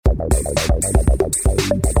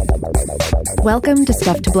Welcome to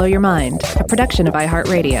Stuff to Blow Your Mind, a production of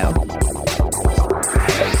iHeartRadio.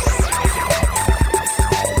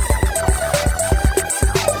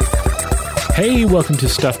 Hey, welcome to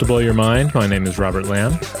Stuff to Blow Your Mind. My name is Robert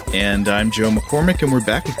Lamb. And I'm Joe McCormick, and we're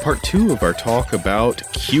back with part 2 of our talk about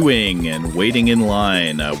queuing and waiting in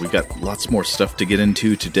line. We've got lots more stuff to get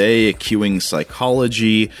into today, queuing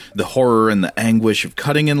psychology, the horror and the anguish of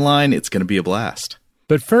cutting in line. It's going to be a blast.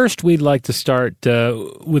 But first, we'd like to start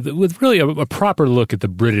with really a proper look at the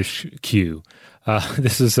British queue.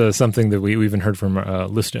 This is something that we even heard from a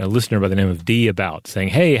listener by the name of D about, saying,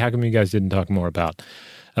 hey, how come you guys didn't talk more about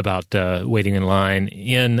waiting in line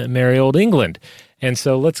in merry old England? And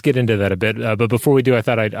so let's get into that a bit. But before we do, I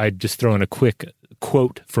thought I'd just throw in a quick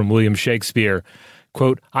quote from William Shakespeare.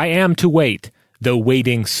 Quote, "I am to wait, though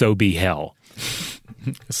waiting so be hell."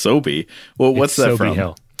 So be? Well, what's that from? So be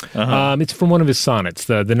hell. It's from one of his sonnets.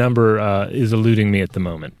 The number is eluding me at the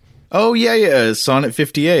moment. Oh, yeah. Sonnet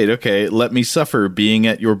 58. Okay, let me suffer being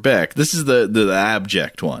at your beck. This is the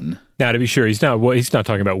abject one. Now, to be sure, he's not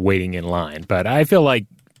talking about waiting in line, but I feel like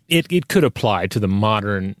it could apply to the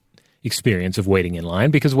modern experience of waiting in line,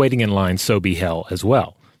 because waiting in line so be hell as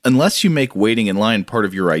well. Unless you make waiting in line part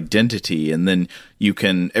of your identity, and then you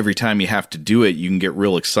can, every time you have to do it, you can get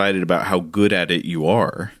real excited about how good at it you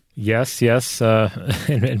are. Yes,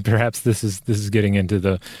 and perhaps this is getting into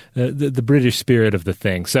the British spirit of the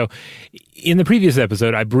thing. So, in the previous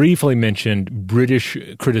episode, I briefly mentioned British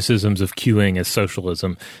criticisms of queuing as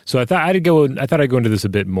socialism. So I thought I'd go into this a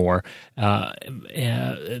bit more as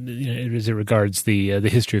it regards the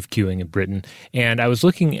history of queuing in Britain. And I was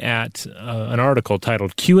looking at an article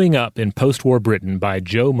titled "Queuing Up in Post-War Britain" by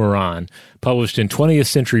Joe Moran, published in 20th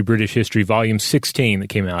Century British History, Volume 16, that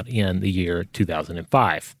came out in the year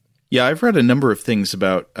 2005. Yeah, I've read a number of things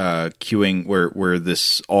about queuing where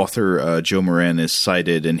this author, Joe Moran, is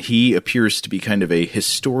cited, and he appears to be kind of a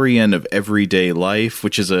historian of everyday life,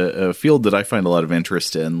 which is a field that I find a lot of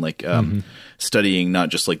interest in, like studying not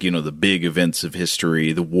just like, the big events of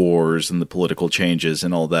history, the wars and the political changes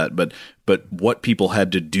and all that, but what people had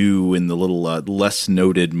to do in the little less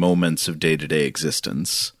noted moments of day-to-day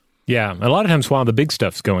existence. Yeah, a lot of times while the big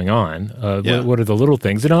stuff's going on, what are the little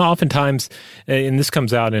things? And oftentimes, and this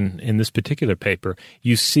comes out in this particular paper,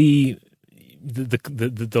 you see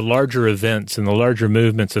the larger events and the larger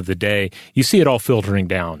movements of the day, you see it all filtering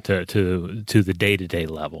down to the day-to-day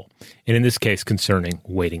level. And in this case, concerning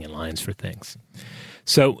waiting in lines for things.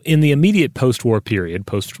 So in the immediate post-war period,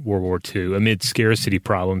 post-World War II, amid scarcity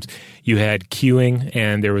problems, you had queuing,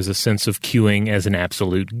 and there was a sense of queuing as an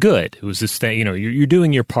absolute good. It was this thing, you're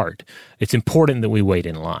doing your part. It's important that we wait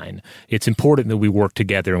in line. It's important that we work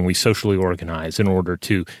together and we socially organize in order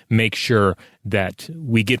to make sure that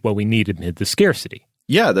we get what we need amid the scarcity.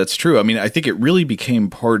 Yeah, that's true. I mean, I think it really became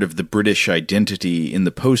part of the British identity in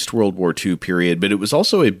the post-World War II period, but it was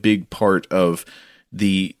also a big part of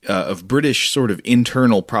of British sort of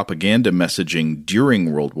internal propaganda messaging during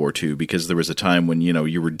World War II, because there was a time when,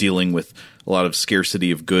 you were dealing with a lot of scarcity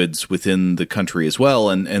of goods within the country as well.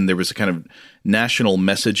 And there was a kind of national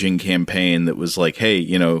messaging campaign that was like, hey,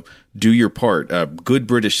 do your part. Good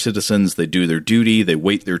British citizens, they do their duty. They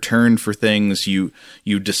wait their turn for things. You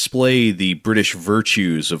display the British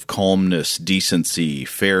virtues of calmness, decency,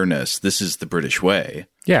 fairness. This is the British way.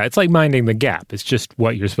 Yeah, it's like minding the gap. It's just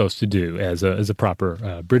what you're supposed to do as a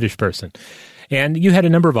proper British person. And you had a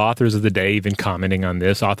number of authors of the day even commenting on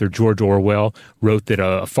this. Author George Orwell wrote that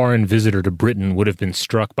a foreign visitor to Britain would have been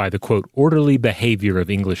struck by the, quote, orderly behavior of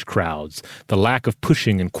English crowds, the lack of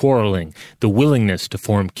pushing and quarreling, the willingness to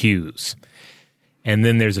form queues. And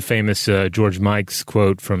then there's a famous George Meigs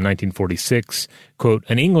quote from 1946, quote,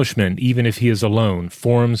 an Englishman, even if he is alone,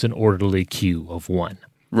 forms an orderly queue of one.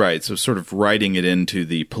 Right, so sort of writing it into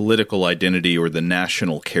the political identity or the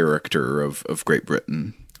national character of Great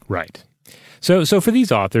Britain. Right. So for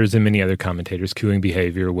these authors and many other commentators, queuing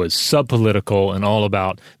behavior was sub-political and all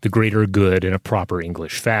about the greater good in a proper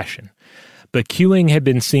English fashion. But queuing had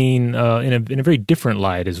been seen in a very different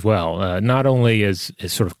light as well, not only as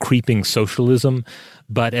sort of creeping socialism,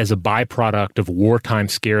 but as a byproduct of wartime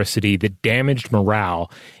scarcity that damaged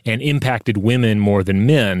morale and impacted women more than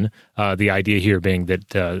men, the idea here being that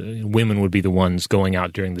women would be the ones going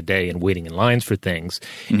out during the day and waiting in lines for things.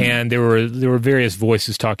 Mm-hmm. And there were various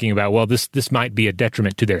voices talking about, well, this might be a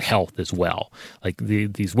detriment to their health as well. Like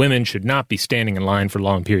these women should not be standing in line for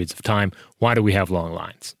long periods of time. Why do we have long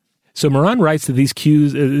lines? So Moran writes that these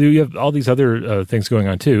queues, you have all these other things going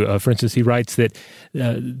on too. For instance, he writes that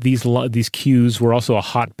these queues were also a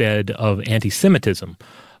hotbed of anti-Semitism.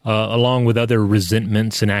 along with other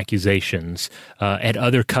resentments and accusations at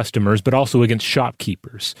other customers, but also against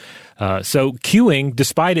shopkeepers. So queuing,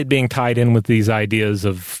 despite it being tied in with these ideas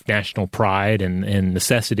of national pride and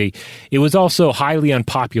necessity, it was also highly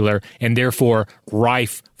unpopular and therefore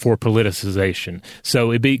rife for politicization. So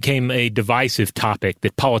it became a divisive topic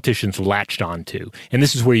that politicians latched onto. And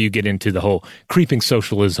this is where you get into the whole creeping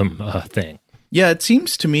socialism thing. Yeah, it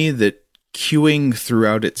seems to me that queuing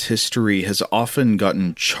throughout its history has often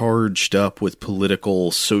gotten charged up with political,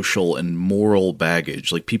 social, and moral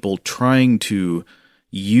baggage, like people trying to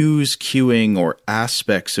use queuing or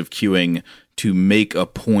aspects of queuing to make a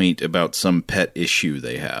point about some pet issue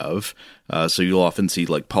they have. So you'll often see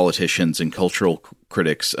like politicians and cultural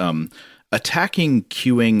critics attacking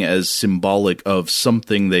queuing as symbolic of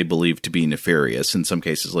something they believe to be nefarious. In some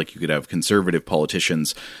cases, like you could have conservative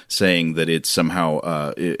politicians saying that it's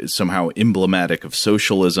somehow emblematic of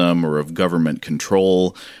socialism or of government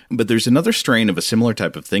control. But there's another strain of a similar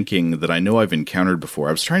type of thinking that I know I've encountered before.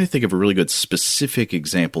 I was trying to think of a really good specific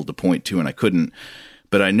example to point to, and I couldn't.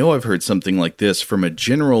 But I know I've heard something like this from a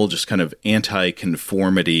general just kind of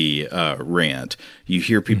anti-conformity rant. You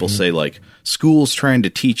hear people say, like, school's trying to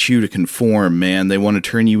teach you to conform, man. They want to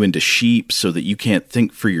turn you into sheep so that you can't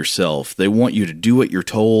think for yourself. They want you to do what you're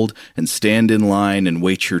told and stand in line and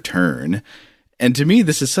wait your turn. And to me,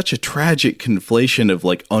 this is such a tragic conflation of,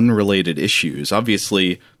 like, unrelated issues.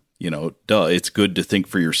 Obviously, it's good to think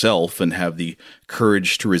for yourself and have the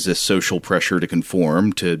courage to resist social pressure to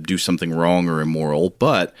conform, to do something wrong or immoral.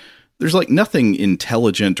 But there's like nothing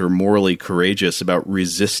intelligent or morally courageous about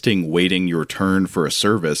resisting waiting your turn for a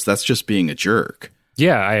service. That's just being a jerk.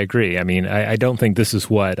 Yeah, I agree. I mean, I don't think this is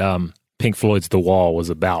what Pink Floyd's The Wall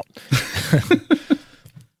was about.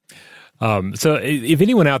 So if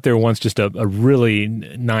anyone out there wants just a really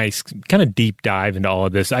nice kind of deep dive into all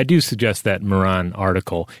of this, I do suggest that Moran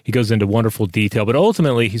article. He goes into wonderful detail, but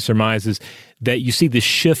ultimately he surmises that you see this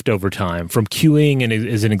shift over time from queuing and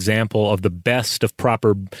as an example of the best of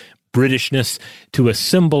proper Britishness to a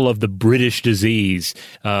symbol of the British disease,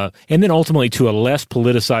 and then ultimately to a less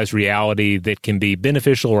politicized reality that can be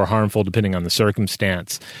beneficial or harmful depending on the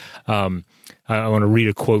circumstance. I want to read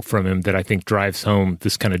a quote from him that I think drives home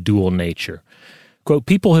this kind of dual nature. Quote,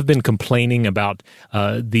 people have been complaining about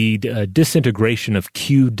the disintegration of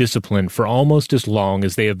queue discipline for almost as long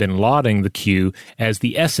as they have been lauding the queue as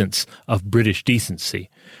the essence of British decency.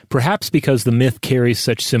 Perhaps because the myth carries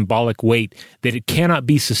such symbolic weight that it cannot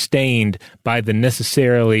be sustained by the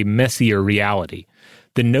necessarily messier reality.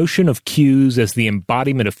 The notion of queues as the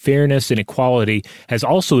embodiment of fairness and equality has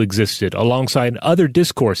also existed alongside other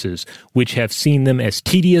discourses which have seen them as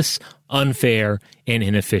tedious, unfair, and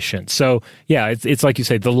inefficient. So, yeah, it's like you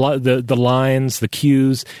say, the lines, the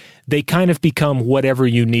queues, they kind of become whatever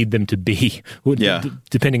you need them to be,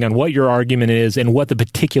 depending on what your argument is and what the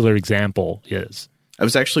particular example is. I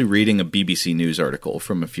was actually reading a BBC News article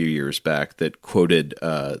from a few years back that quoted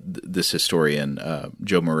this historian,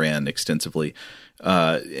 Joe Moran, extensively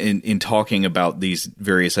in talking about these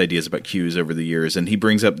various ideas about queues over the years. And he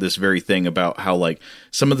brings up this very thing about how, like,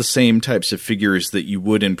 some of the same types of figures that you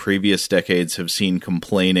would in previous decades have seen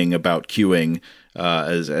complaining about queuing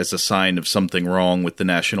as a sign of something wrong with the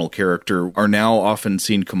national character are now often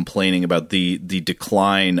seen complaining about the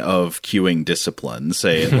decline of queuing discipline,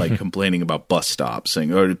 say, like complaining about bus stops,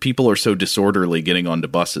 saying, oh, people are so disorderly getting onto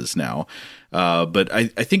buses now. But I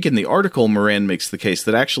think in the article, Moran makes the case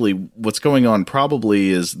that actually what's going on probably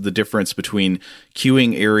is the difference between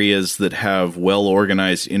queuing areas that have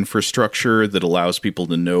well-organized infrastructure that allows people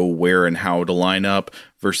to know where and how to line up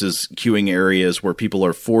versus queuing areas where people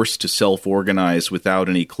are forced to self-organize without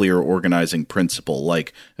any clear organizing principle,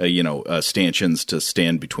 like, stanchions to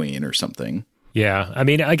stand between or something. Yeah. I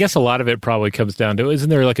mean, I guess a lot of it probably comes down to, isn't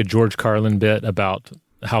there like a George Carlin bit about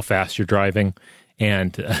how fast you're driving?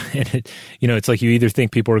 And it's like you either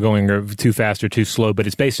think people are going too fast or too slow, but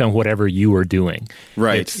it's based on whatever you are doing.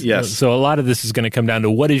 Right. Yes. So a lot of this is going to come down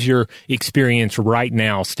to what is your experience right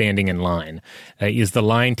now standing in line? Is the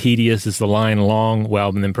line tedious? Is the line long? Well,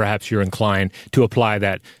 and then perhaps you're inclined to apply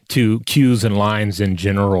that to queues and lines in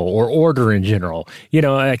general or order in general.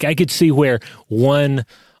 I could see where one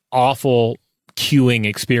awful queuing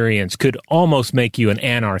experience could almost make you an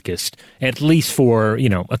anarchist, at least for,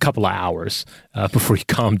 a couple of hours before you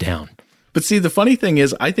calm down. But see, the funny thing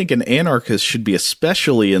is, I think an anarchist should be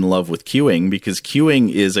especially in love with queuing because queuing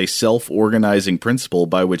is a self-organizing principle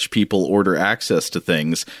by which people order access to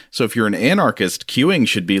things. So if you're an anarchist, queuing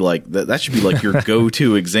should be like that should be like your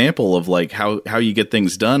go-to example of like how you get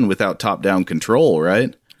things done without top-down control,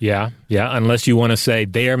 right? Yeah. Unless you want to say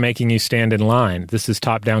they are making you stand in line. This is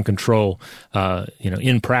top-down control,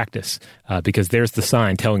 in practice, because there's the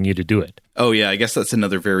sign telling you to do it. Oh, yeah. I guess that's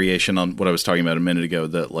another variation on what I was talking about a minute ago,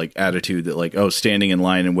 that like attitude that like, standing in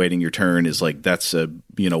line and waiting your turn is like, that's a,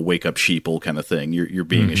 wake up sheeple kind of thing. You're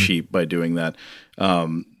being a sheep by doing that.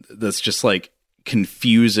 That's just like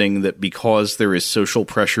confusing that because there is social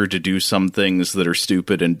pressure to do some things that are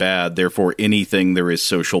stupid and bad, therefore anything there is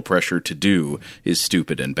social pressure to do is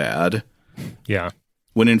stupid and bad. Yeah.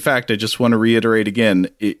 When in fact, I just want to reiterate again,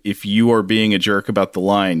 if you are being a jerk about the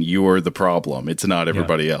line, you are the problem. It's not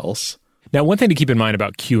everybody else. Now, one thing to keep in mind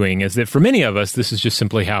about queuing is that for many of us, this is just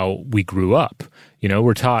simply how we grew up.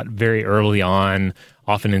 We're taught very early on,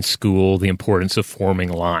 often in school, the importance of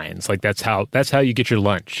forming lines. Like that's how you get your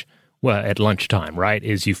lunch. Well, at lunchtime, right,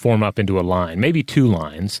 is you form up into a line, maybe two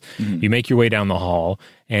lines. Mm-hmm. You make your way down the hall,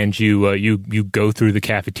 and you go through the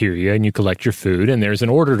cafeteria, and you collect your food, and there's an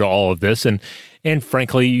order to all of this. And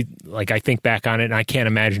frankly, like I think back on it, and I can't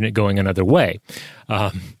imagine it going another way.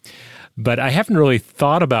 But I haven't really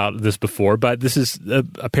thought about this before. But this is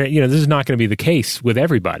apparent. This is not going to be the case with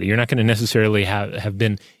everybody. You're not going to necessarily have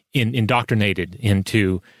been indoctrinated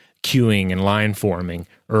into queuing and line forming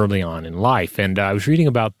early on in life. And I was reading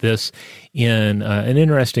about this in an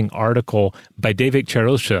interesting article by David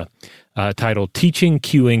Charosha titled Teaching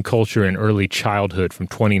Queuing Culture in Early Childhood from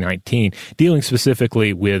 2019, dealing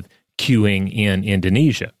specifically with queuing in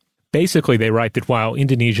Indonesia. Basically, they write that while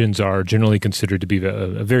Indonesians are generally considered to be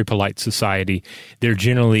a very polite society, there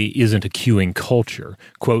generally isn't a queuing culture.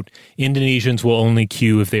 Quote, Indonesians will only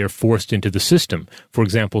queue if they are forced into the system, for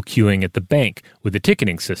example, queuing at the bank with the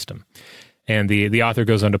ticketing system. And the author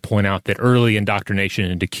goes on to point out that early indoctrination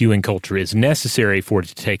into queuing culture is necessary for it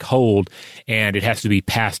to take hold, and it has to be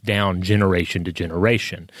passed down generation to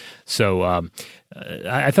generation. So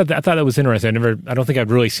I thought that was interesting. I don't think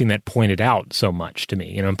I've really seen that pointed out so much to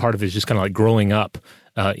me. And part of it is just kind of like growing up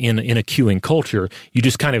in a queuing culture. You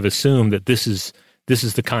just kind of assume that this is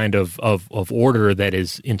the kind of order that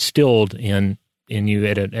is instilled in you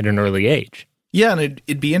at an early age. Yeah, and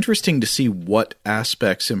it'd be interesting to see what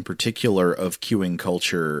aspects in particular of queuing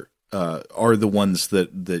culture are the ones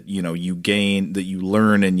that you gain, that you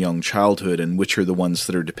learn in young childhood, and which are the ones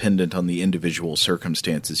that are dependent on the individual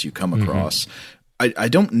circumstances you come across. I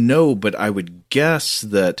don't know, but I would guess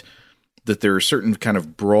that there are certain kind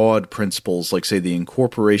of broad principles, like say the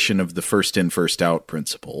incorporation of the first in, first out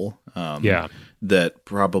principle. That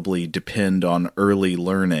probably depend on early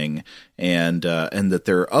learning, and that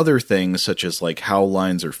there are other things such as like how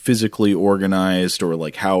lines are physically organized, or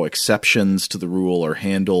like how exceptions to the rule are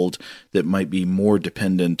handled, that might be more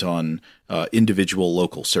dependent on individual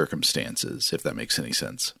local circumstances, if that makes any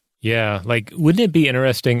sense. Yeah, like wouldn't it be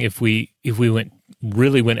interesting if we went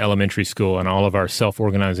elementary school on all of our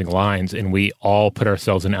self-organizing lines, and we all put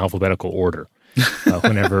ourselves in alphabetical order?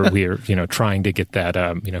 Whenever we're, trying to get that,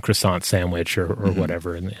 croissant sandwich or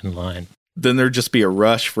whatever in line. Then there'd just be a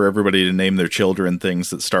rush for everybody to name their children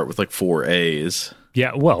things that start with like 4 A's.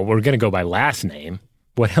 Yeah, well, we're going to go by last name.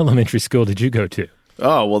 What elementary school did you go to?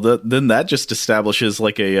 Oh, well, then that just establishes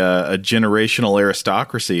like a generational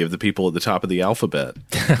aristocracy of the people at the top of the alphabet.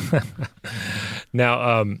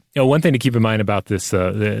 Now, one thing to keep in mind about this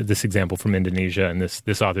this example from Indonesia and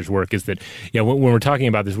this author's work is that when we're talking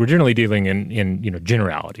about this, we're generally dealing in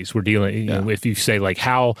generalities. We're dealing if you say like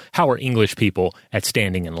how are English people at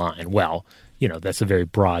standing in line? Well, that's a very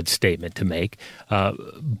broad statement to make,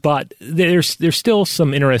 but there's still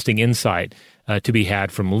some interesting insight to be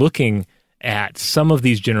had from looking at some of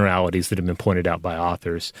these generalities that have been pointed out by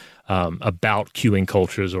authors about queuing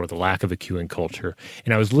cultures or the lack of a queuing culture.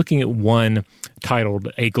 And I was looking at one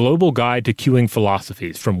titled A Global Guide to Queuing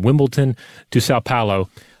Philosophies from Wimbledon to Sao Paulo.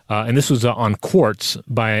 And this was on Quartz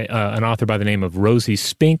by an author by the name of Rosie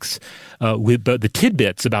Spinks. But the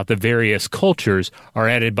tidbits about the various cultures are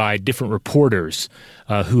added by different reporters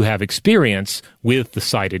who have experience with the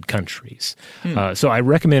cited countries. So I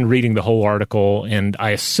recommend reading the whole article. And I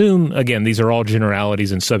assume, again, these are all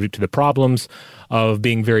generalities and subject to the problems of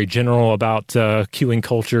being very general about queuing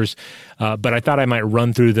cultures. But I thought I might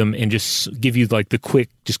run through them and just give you like the quick,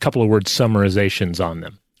 just couple of word summarizations on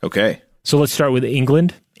them. Okay. So let's start with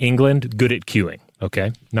England. England, good at queuing.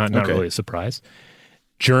 Okay, not really a surprise.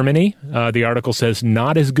 Germany, the article says,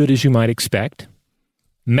 not as good as you might expect.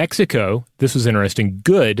 Mexico, this was interesting,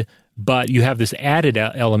 good, but you have this added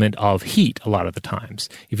element of heat a lot of the times.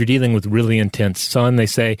 If you're dealing with really intense sun, they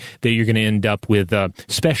say that you're going to end up with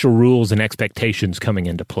special rules and expectations coming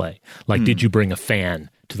into play. Like, did you bring a fan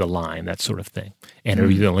to the line, that sort of thing? And are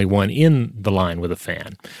you the only one in the line with a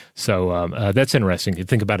fan? So that's interesting. You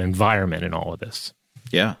think about environment and all of this.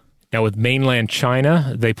 Yeah. Now, with mainland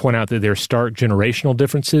China, they point out that there are stark generational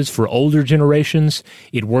differences. For older generations,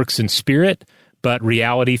 it works in spirit, but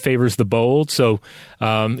reality favors the bold. So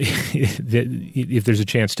if there's a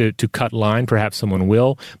chance to cut line, perhaps someone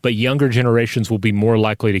will. But younger generations will be more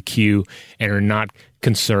likely to queue and are not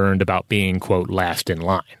concerned about being, quote, last in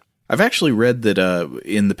line. I've actually read that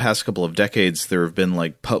in the past couple of decades, there have been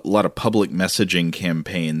like a lot of public messaging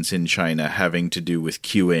campaigns in China having to do with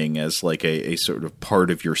queuing as like a sort of part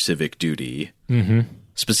of your civic duty. Mm-hmm.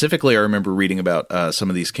 Specifically, I remember reading about some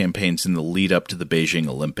of these campaigns in the lead up to the Beijing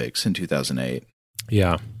Olympics in 2008.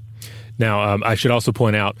 Yeah. Now, I should also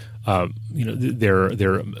point out,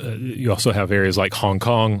 you also have areas like Hong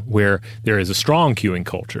Kong where there is a strong queuing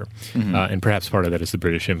culture, and perhaps part of that is the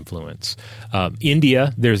British influence.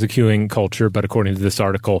 India, there's a queuing culture, but according to this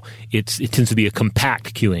article, it tends to be a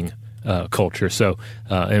compact queuing culture. So,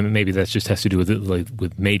 and maybe that just has to do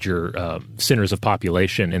with major centers of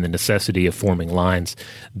population and the necessity of forming lines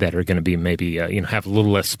that are going to be maybe have a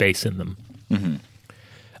little less space in them. Mm-hmm.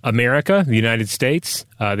 America, the United States,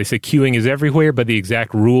 they say queuing is everywhere, but the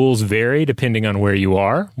exact rules vary depending on where you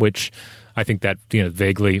are, which I think that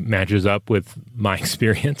vaguely matches up with my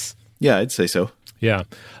experience. Yeah, I'd say so. Yeah.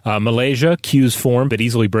 Malaysia, queues form but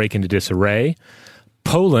easily break into disarray.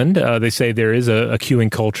 Poland, they say there is a queuing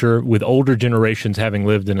culture with older generations having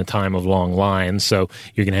lived in a time of long lines, so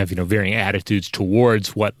you're going to have varying attitudes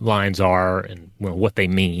towards what lines are and what they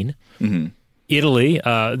mean. Mm-hmm. Italy,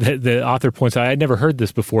 the author points out, I'd never heard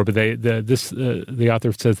this before, but the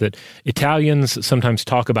author says that Italians sometimes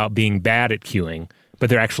talk about being bad at queuing, but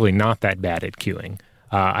they're actually not that bad at queuing.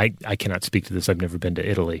 I cannot speak to this. I've never been to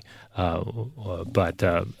Italy. But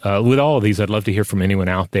with all of these, I'd love to hear from anyone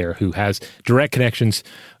out there who has direct connections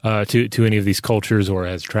to any of these cultures or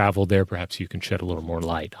has traveled there. Perhaps you can shed a little more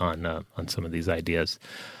light on some of these ideas.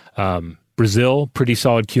 Brazil, pretty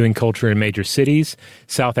solid queuing culture in major cities.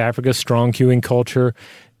 South Africa, strong queuing culture.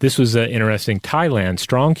 This was interesting. Thailand,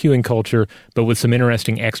 strong queuing culture, but with some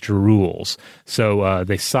interesting extra rules. So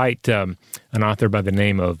they cite an author by the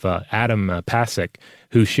name of Adam Pasek,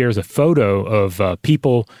 who shares a photo of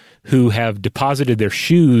people who have deposited their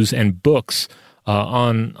shoes and books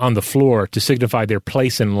on the floor to signify their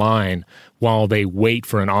place in line while they wait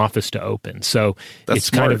for an office to open. So it's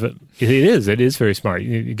smart. it is very smart.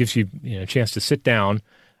 It gives you a chance to sit down,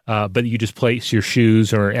 but you just place your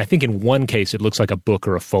shoes, or I think in one case it looks like a book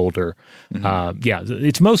or a folder. Mm-hmm.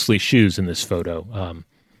 It's mostly shoes in this photo,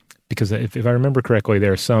 because if I remember correctly,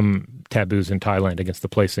 there are some taboos in Thailand against the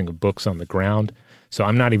placing of books on the ground. So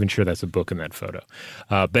I'm not even sure that's a book in that photo.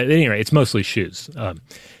 But anyway, it's mostly shoes.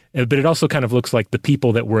 But it also kind of looks like the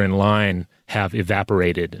people that were in line have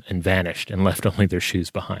evaporated and vanished and left only their shoes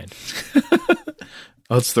behind.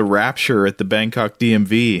 Oh, it's the rapture at the Bangkok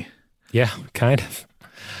DMV. Yeah, kind of.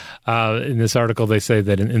 In this article, they say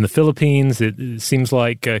that in the Philippines, it seems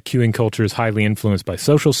like queuing culture is highly influenced by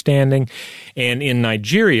social standing. And in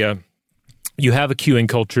Nigeria, you have a queuing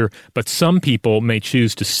culture, but some people may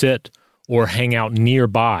choose to sit or hang out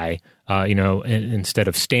nearby, instead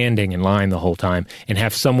of standing in line the whole time, and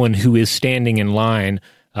have someone who is standing in line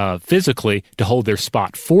physically to hold their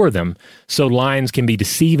spot for them. So lines can be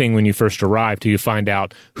deceiving when you first arrive till you find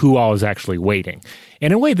out who all is actually waiting.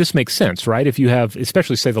 And in a way, this makes sense, right? If you have,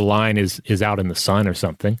 especially say the line is out in the sun or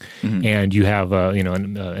something, mm-hmm. and you have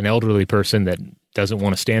an elderly person that doesn't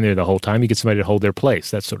want to stand there the whole time, you get somebody to hold their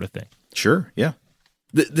place, that sort of thing. Sure, yeah.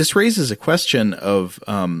 This raises a question of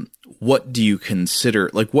what do you consider,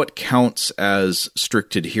 like what counts as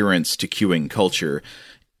strict adherence to queuing culture?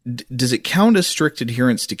 Does it count as strict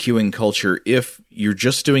adherence to queuing culture if you're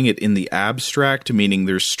just doing it in the abstract, meaning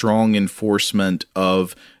there's strong enforcement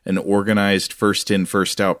of an organized first in,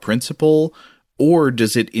 first out principle? Or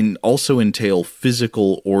does it also entail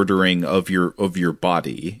physical ordering of your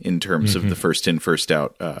body in terms mm-hmm. of the first in, first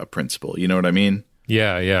out principle? You know what I mean?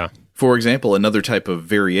 Yeah. For example, another type of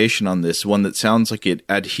variation on this, one that sounds like it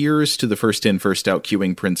adheres to the first in, first out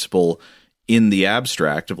queuing principle in the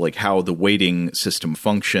abstract of like how the waiting system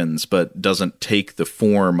functions, but doesn't take the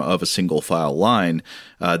form of a single file line.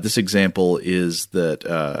 This example is that,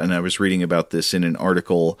 and I was reading about this in an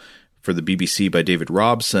article for the BBC by David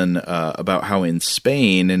Robson about how in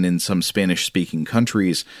Spain and in some Spanish-speaking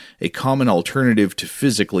countries, a common alternative to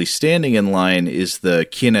physically standing in line is the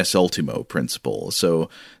quien es ultimo principle. So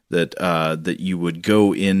that you would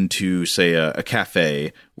go into, say, a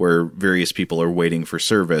cafe where various people are waiting for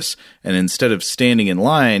service, and instead of standing in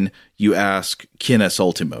line, you ask "Quién es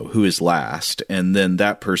último?" who is last, and then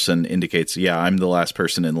that person indicates, yeah, I'm the last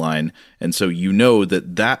person in line, and so you know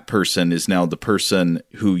that that person is now the person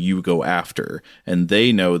who you go after, and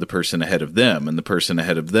they know the person ahead of them, and the person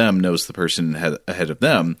ahead of them knows the person ahead of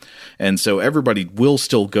them, and so everybody will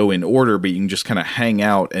still go in order, but you can just kind of hang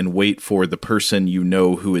out and wait for the person you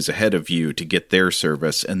know who is ahead of you to get their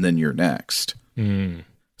service, and then you're next.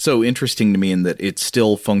 So interesting to me in that it's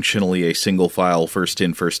still functionally a single file, first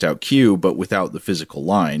in, first out queue, but without the physical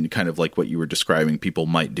line, kind of like what you were describing people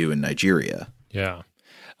might do in Nigeria. Yeah.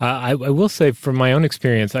 I will say from my own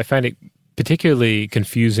experience, I find it particularly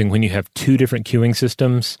confusing when you have two different queuing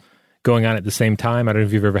systems going on at the same time. I don't know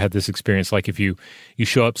if you've ever had this experience, like if you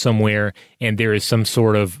show up somewhere and there is some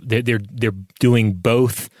sort of, they're doing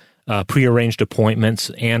both prearranged appointments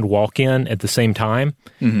and walk-in at the same time,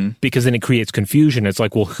 because then it creates confusion. It's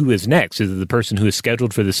like, well, who is next? Is it the person who is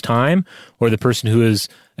scheduled for this time or the person who is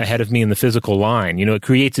ahead of me in the physical line? You know, it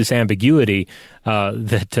creates this ambiguity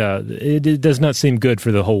that it does not seem good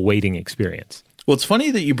for the whole waiting experience. Well, it's funny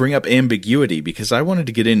that you bring up ambiguity, because I wanted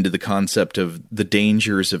to get into the concept of the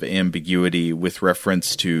dangers of ambiguity with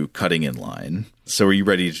reference to cutting in line. So are you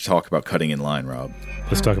ready to talk about cutting in line, Rob?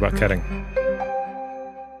 Let's talk about cutting.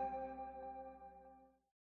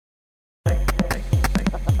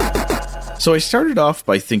 So I started off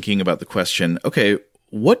by thinking about the question, okay,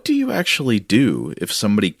 what do you actually do if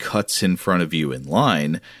somebody cuts in front of you in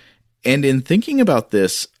line? And in thinking about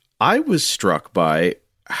this, I was struck by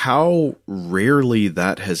how rarely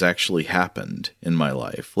that has actually happened in my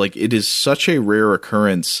life. Like, it is such a rare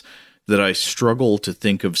occurrence that I struggle to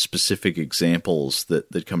think of specific examples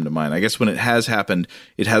that come to mind. I guess when it has happened,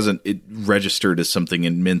 it registered as something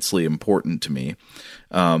immensely important to me.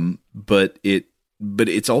 But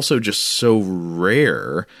it's also just so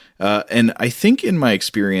rare. And I think in my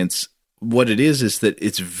experience, what it is that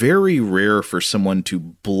it's very rare for someone to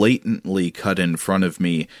blatantly cut in front of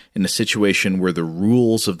me in a situation where the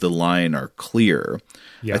rules of the line are clear.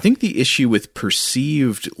 Yeah. I think the issue with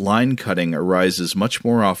perceived line cutting arises much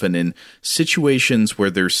more often in situations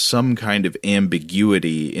where there's some kind of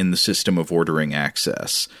ambiguity in the system of ordering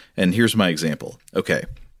access. And here's my example. Okay,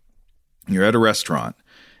 you're at a restaurant,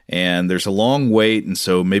 and there's a long wait, and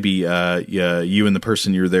so maybe you and the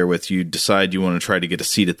person you're there with, you decide you want to try to get a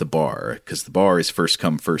seat at the bar, because the bar is first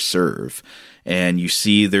come, first serve. And you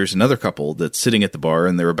see there's another couple that's sitting at the bar,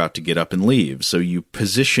 and they're about to get up and leave. So you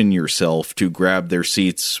position yourself to grab their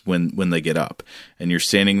seats when they get up. And you're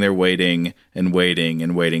standing there waiting and waiting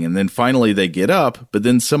and waiting. And then finally they get up, but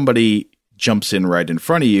then somebody jumps in right in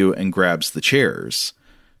front of you and grabs the chairs.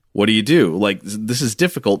 What do you do? Like, this is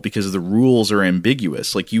difficult because the rules are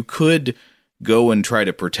ambiguous. Like, you could go and try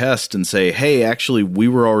to protest and say, hey, actually, we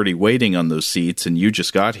were already waiting on those seats and you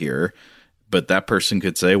just got here. But that person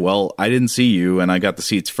could say, well, I didn't see you and I got the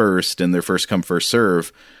seats first, and they're first come, first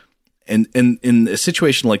serve. And in a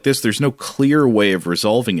situation like this, there's no clear way of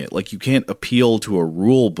resolving it. Like, you can't appeal to a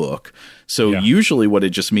rule book. So usually what it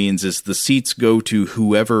just means is the seats go to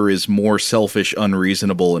whoever is more selfish,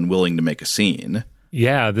 unreasonable, and willing to make a scene.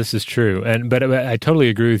 Yeah, this is true. But I totally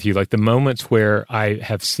agree with you. Like, the moments where I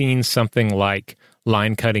have seen something like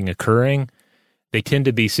line cutting occurring, they tend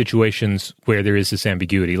to be situations where there is this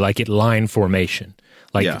ambiguity, like at line formation.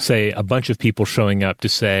 Like, say, a bunch of people showing up to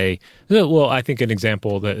say, well, I think an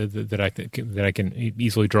example that I can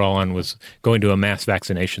easily draw on was going to a mass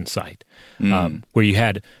vaccination site, where you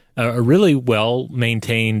had a really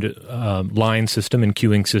well-maintained line system and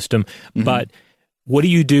queuing system, but what do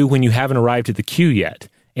you do when you haven't arrived at the queue yet?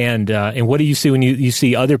 And what do you see when you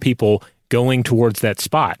see other people going towards that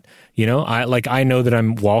spot? You know, I know that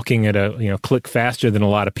I'm walking at a click faster than a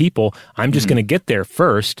lot of people. I'm just going to get there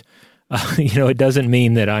first. It doesn't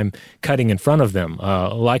mean that I'm cutting in front of them.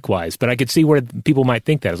 Likewise, but I could see where people might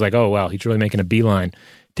think that. It's like, oh wow, he's really making a beeline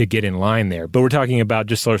to get in line there. But we're talking about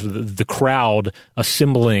just sort of the crowd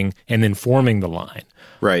assembling and then forming the line.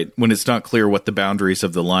 Right, when it's not clear what the boundaries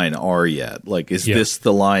of the line are yet. Like, is this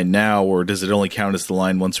the line now, or does it only count as the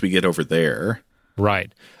line once we get over there?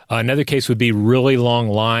 Right. Another case would be really long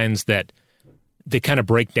lines that they kind of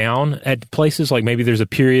break down at places. Like, maybe there's a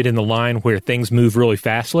period in the line where things move really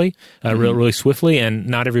fastly, really swiftly, and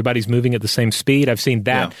not everybody's moving at the same speed. I've seen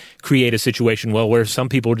that create a situation, where some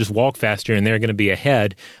people just walk faster and they're going to be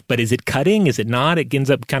ahead. But is it cutting? Is it not? It ends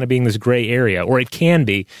up kind of being this gray area, or it can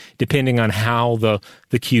be, depending on how the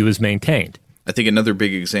queue is maintained. I think another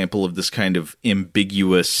big example of this kind of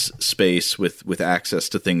ambiguous space with access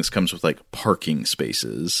to things comes with, like, parking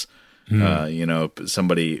spaces.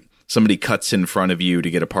 Somebody somebody cuts in front of you to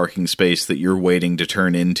get a parking space that you're waiting to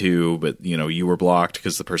turn into, but you were blocked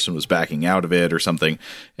because the person was backing out of it or something.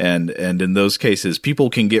 And in those cases, people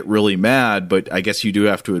can get really mad, but I guess you do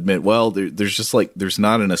have to admit, well, there's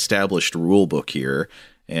not an established rule book here.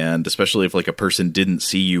 And especially if like a person didn't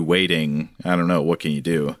see you waiting, I don't know, what can you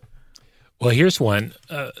do? Well, here's one.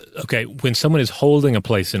 Okay, when someone is holding a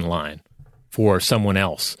place in line for someone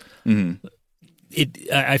else,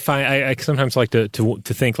 I sometimes like to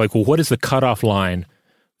think like, well, what is the cutoff line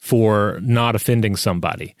for not offending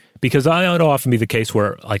somebody? Because it'll often be the case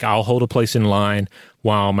where like I'll hold a place in line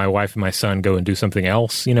while my wife and my son go and do something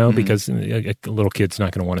else, because a little kid's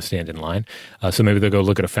not going to want to stand in line. So maybe they'll go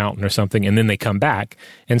look at a fountain or something, and then they come back.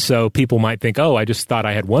 And so people might think, oh, I just thought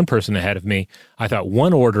I had one person ahead of me. I thought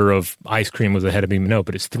one order of ice cream was ahead of me. No,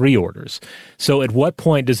 but it's 3 orders. So at what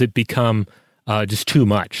point does it become just too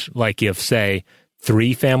much? Like if, say,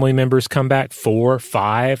 3 family members come back, 4,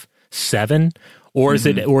 5, 7, or is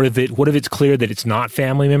it? Or what if it's clear that it's not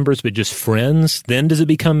family members but just friends? Then does it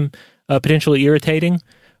become potentially irritating?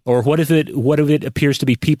 Or what if it appears to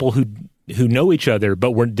be people who know each other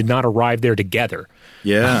but did not arrive there together?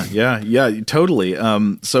 Yeah, totally.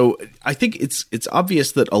 So I think it's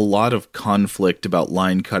obvious that a lot of conflict about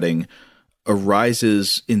line cutting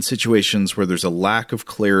arises in situations where there's a lack of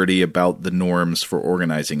clarity about the norms for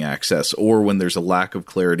organizing access, or when there's a lack of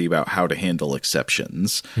clarity about how to handle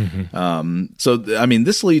exceptions.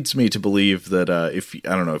 This leads me to believe that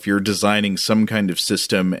if you're designing some kind of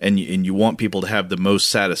system and you want people to have the most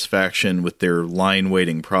satisfaction with their line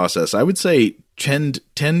waiting process, I would say tend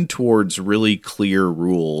towards really clear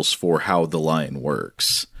rules for how the line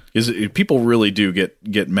works. Because people really do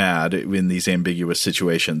get mad in these ambiguous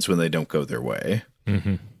situations when they don't go their way.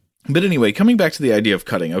 But anyway, coming back to the idea of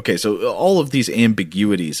cutting. Okay, so all of these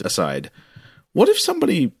ambiguities aside, what if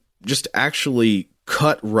somebody just actually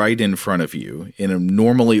cut right in front of you in a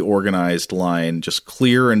normally organized line, just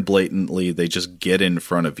clear and blatantly, they just get in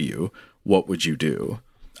front of you? What would you do?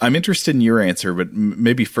 I'm interested in your answer, but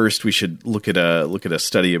maybe first we should look at a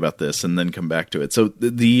study about this and then come back to it. So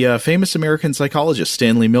the famous American psychologist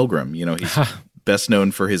Stanley Milgram, he's best known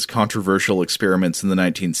for his controversial experiments in the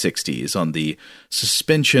 1960s on the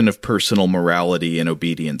suspension of personal morality and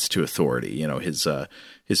obedience to authority.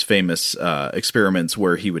 His famous experiments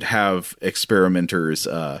where he would have experimenters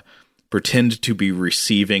pretend to be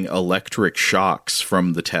receiving electric shocks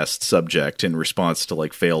from the test subject in response to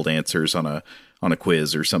like failed answers on a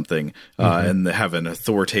quiz or something, and have an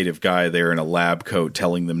authoritative guy there in a lab coat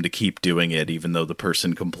telling them to keep doing it, even though the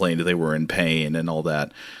person complained they were in pain and all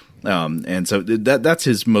that. And so that's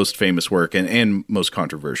his most famous work and most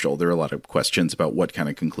controversial. There are a lot of questions about what kind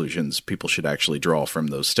of conclusions people should actually draw from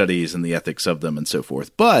those studies and the ethics of them and so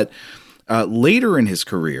forth. But later in his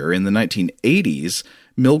career, in the 1980s,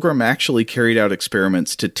 Milgram actually carried out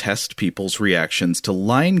experiments to test people's reactions to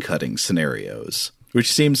line cutting scenarios,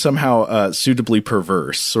 which seems somehow suitably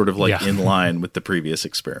perverse, sort of like in line with the previous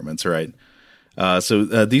experiments, right?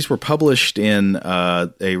 So these were published in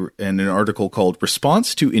an article called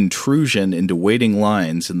Response to Intrusion into Waiting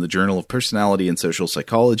Lines in the Journal of Personality and Social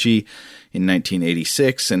Psychology in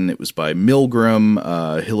 1986, and it was by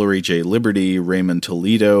Milgram, Hilary J. Liberty, Raymond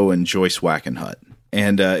Toledo, and Joyce Wackenhut.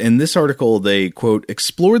 And in this article, they, quote,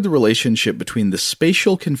 explored the relationship between the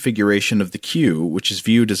spatial configuration of the queue, which is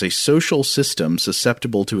viewed as a social system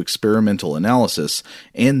susceptible to experimental analysis,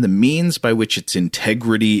 and the means by which its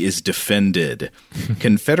integrity is defended.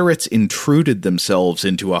 Confederates intruded themselves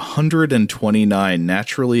into 129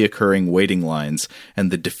 naturally occurring waiting lines, and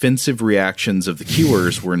the defensive reactions of the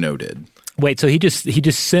queuers were noted. Wait, so he just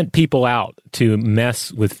sent people out to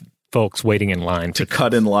mess with folks waiting in line. To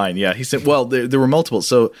cut in line, yeah. He said, well, there were multiple.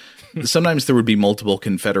 So sometimes there would be multiple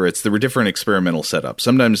Confederates. There were different experimental setups.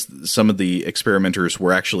 Sometimes some of the experimenters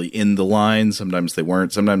were actually in the line. Sometimes they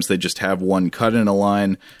weren't. Sometimes they just have one cut in a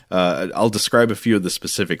line. I'll describe a few of the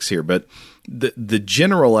specifics here. But the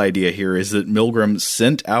general idea here is that Milgram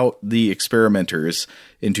sent out the experimenters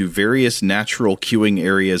into various natural queuing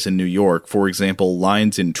areas in New York. For example,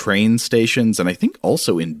 lines in train stations, and I think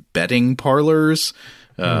also in betting parlors,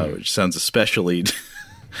 which sounds especially...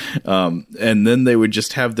 and then they would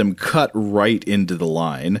just have them cut right into the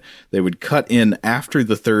line. They would cut in after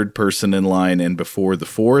the third person in line and before the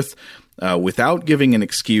fourth, without giving an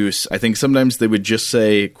excuse. I think sometimes they would just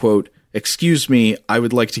say, quote, "Excuse me, I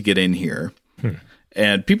would like to get in here."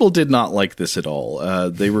 And people did not like this at all.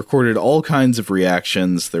 They recorded all kinds of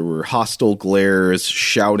reactions. There were hostile glares,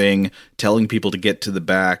 shouting, telling people to get to the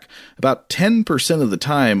back. About 10% of the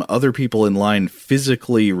time, other people in line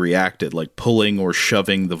physically reacted, like pulling or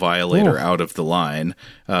shoving the violator out of the line.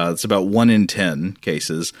 It's about 1 in 10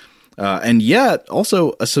 cases. And yet,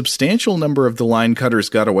 also, a substantial number of the line cutters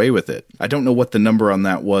got away with it. I don't know what the number on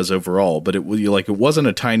that was overall, but it wasn't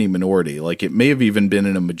a tiny minority. Like, it may have even been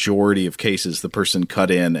in a majority of cases the person cut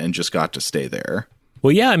in and just got to stay there.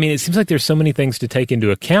 Well, yeah, I mean, it seems like there's so many things to take into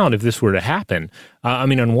account if this were to happen. I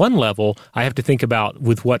mean, on one level, I have to think about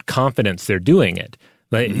with what confidence they're doing it.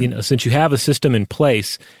 Like, you know, since you have a system in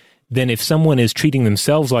place, then if someone is treating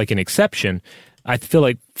themselves like an exception, I feel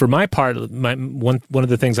like for my part, one of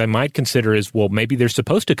the things I might consider is, well, maybe they're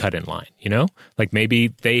supposed to cut in line, you know? Like maybe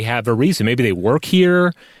they have a reason. Maybe they work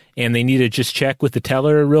here and they need to just check with the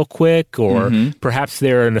teller real quick, or perhaps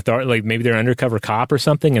they're an authority, like maybe they're an undercover cop or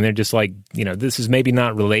something, and they're just like, you know, this is maybe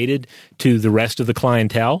not related to the rest of the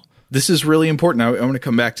clientele. This is really important. I want to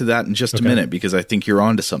come back to that in just a minute because I think you're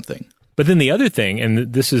onto something. But then the other thing,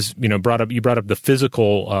 and this is, you know, you brought up the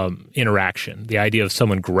physical interaction, the idea of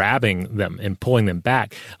someone grabbing them and pulling them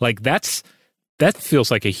back. Like that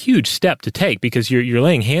feels like a huge step to take because you're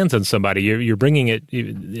laying hands on somebody. You're bringing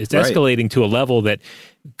it's escalating to a level that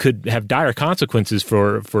could have dire consequences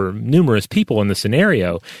for numerous people in the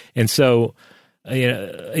scenario. And so, you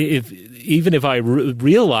know, even if I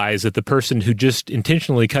realize that the person who just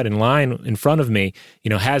intentionally cut in line in front of me, you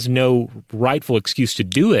know, has no rightful excuse to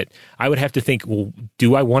do it, I would have to think, well,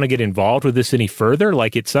 do I want to get involved with this any further?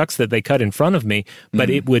 Like, it sucks that they cut in front of me, but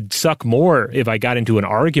it would suck more if I got into an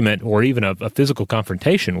argument or even a physical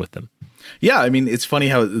confrontation with them. Yeah, I mean, it's funny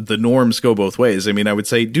how the norms go both ways. I mean, I would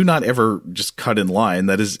say do not ever just cut in line.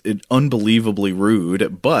 That is unbelievably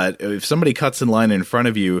rude. But if somebody cuts in line in front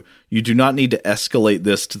of you, you do not need to escalate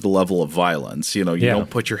this to the level of violence. You know, you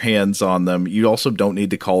don't put your hands on them. You also don't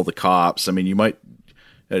need to call the cops. I mean, you might,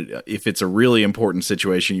 if it's a really important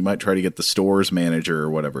situation, you might try to get the store's manager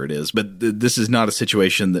or whatever it is. But this is not a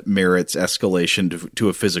situation that merits escalation to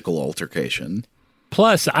a physical altercation.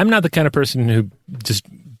 Plus, I'm not the kind of person who just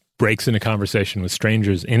breaks into conversation with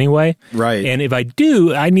strangers anyway. Right. And if I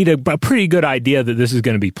do, I need a pretty good idea that this is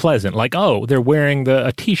going to be pleasant. Like, oh, they're wearing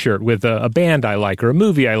a T-shirt with a band I like or a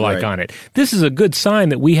movie I like on it. This is a good sign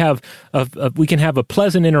that we can have a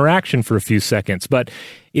pleasant interaction for a few seconds. But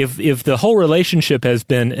if the whole relationship has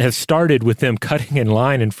started with them cutting in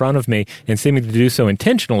line in front of me and seeming to do so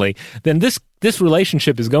intentionally, then this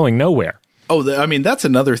relationship is going nowhere. Oh, I mean, that's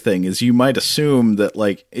another thing is you might assume that,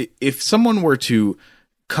 like, if someone were to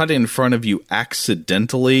cut in front of you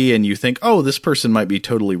accidentally and you think, oh, this person might be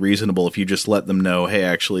totally reasonable if you just let them know, hey,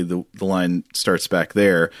 actually the line starts back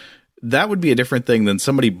there, that would be a different thing than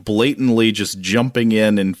somebody blatantly just jumping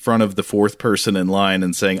in front of the fourth person in line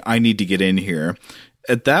and saying, I need to get in here.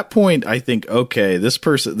 At that point, I think, okay, this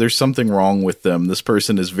person, there's something wrong with them. This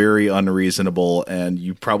person is very unreasonable and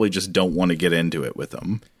you probably just don't want to get into it with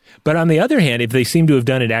them. But on the other hand, if they seem to have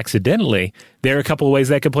done it accidentally, there are a couple of ways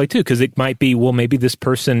that could play too, because it might be, well, maybe this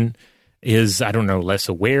person is, I don't know, less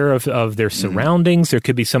aware of their surroundings. There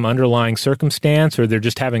could be some underlying circumstance, or they're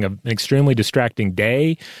just having an extremely distracting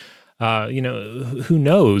day. You know, who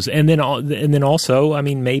knows? And then also, I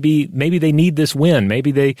mean, maybe they need this win.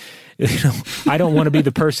 Maybe they, you know, I don't want to be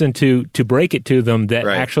the person to break it to them that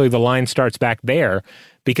actually the line starts back there,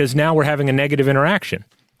 because now we're having a negative interaction.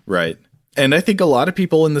 Right. And I think a lot of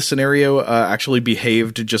people in the scenario actually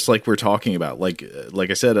behaved just like we're talking about. Like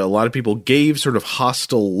I said, a lot of people gave sort of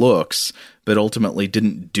hostile looks, but ultimately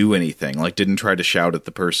didn't do anything, like didn't try to shout at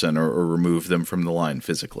the person or remove them from the line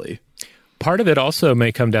physically. Part of it also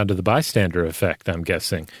may come down to the bystander effect, I'm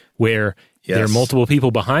guessing, where there are multiple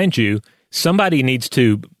people behind you. Somebody needs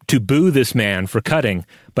to boo this man for cutting,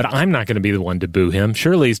 but I'm not going to be the one to boo him.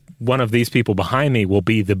 Surely one of these people behind me will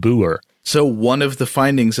be the booer. So one of the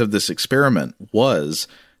findings of this experiment was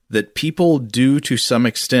that people do, to some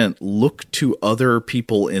extent, look to other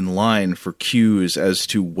people in line for cues as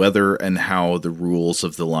to whether and how the rules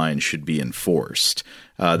of the line should be enforced.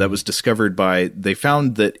 That was discovered they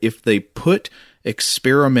found that if they put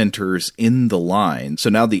experimenters in the line,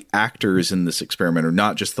 so now the actors in this experiment are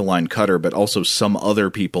not just the line cutter, but also some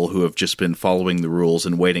other people who have just been following the rules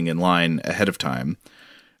and waiting in line ahead of time.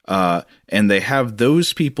 And they have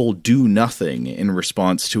those people do nothing in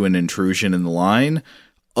response to an intrusion in the line,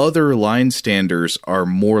 other line standers are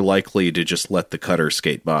more likely to just let the cutter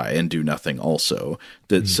skate by and do nothing also.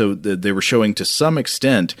 So they were showing to some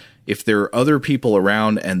extent, if there are other people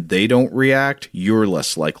around and they don't react, you're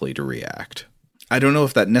less likely to react. I don't know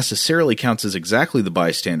if that necessarily counts as exactly the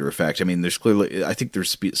bystander effect. I mean, I think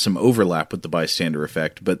there's some overlap with the bystander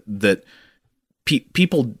effect, but that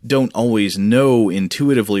people don't always know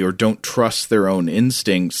intuitively or don't trust their own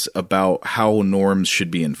instincts about how norms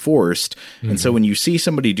should be enforced. Mm-hmm. And so when you see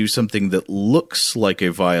somebody do something that looks like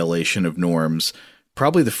a violation of norms,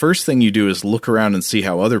 probably the first thing you do is look around and see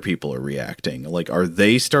how other people are reacting. Like, are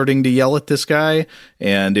they starting to yell at this guy?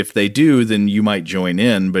 And if they do, then you might join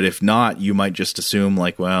in. But if not, you might just assume,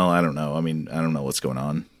 like, well, I don't know. I mean, I don't know what's going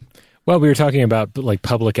on. Well, we were talking about like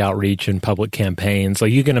public outreach and public campaigns.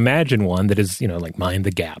 Like you can imagine one that is, like mind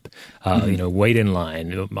the gap, wait in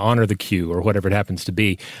line, honor the queue, or whatever it happens to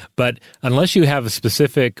be. But unless you have a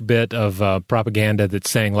specific bit of propaganda that's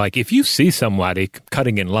saying, like, if you see somebody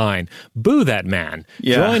cutting in line, boo that man.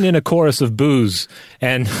 Yeah. Join in a chorus of boos.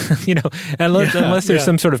 And, unless there's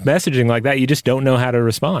some sort of messaging like that, you just don't know how to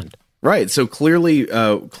respond. Right. So clearly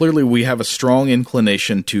we have a strong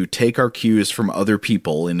inclination to take our cues from other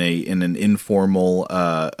people in an informal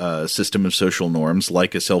system of social norms,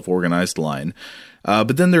 like a self-organized line.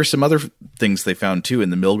 But then there's some other things they found too in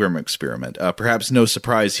the Milgram experiment. Perhaps no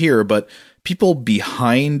surprise here, but people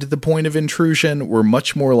behind the point of intrusion were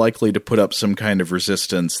much more likely to put up some kind of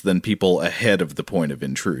resistance than people ahead of the point of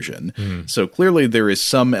intrusion. So clearly there is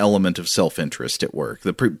some element of self-interest at work.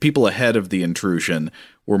 The people ahead of the intrusion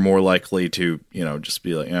were more likely to, just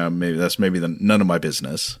be like, maybe none of my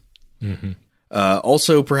business. Mm-hmm.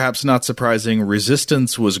 Also, perhaps not surprising,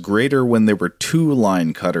 resistance was greater when there were 2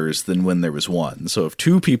 line cutters than when there was 1. So if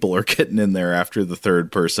 2 people are getting in there after the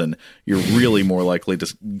third person, you're really more likely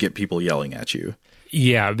to get people yelling at you.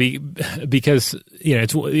 Yeah, because,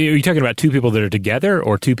 are you talking about 2 people that are together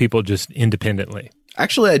or 2 people just independently?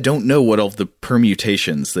 Actually, I don't know what all of the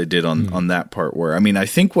permutations they did on that part were. I mean, I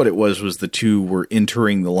think what it was the 2 were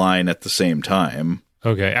entering the line at the same time.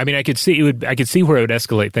 Okay. I mean, I could see where it would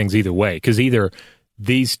escalate things either way, because either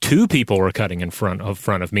these 2 people were cutting in front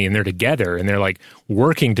of me and they're together and they're like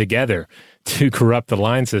working together to corrupt the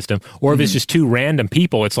line system, or if it's just 2 random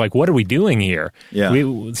people, it's like, what are we doing here? Yeah.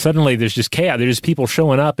 Suddenly there's just chaos. There's just people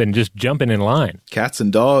showing up and just jumping in line. Cats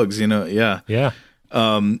and dogs, yeah. Yeah.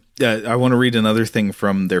 I want to read another thing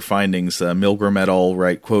from their findings. Milgram et al.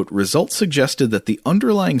 write, quote, results suggested that the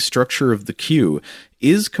underlying structure of the queue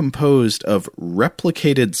is composed of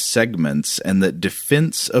replicated segments and that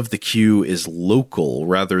defense of the queue is local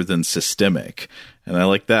rather than systemic. And I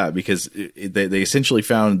like that because they essentially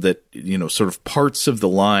found that, sort of parts of the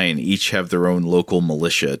line each have their own local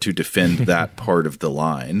militia to defend that part of the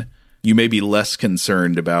line. You may be less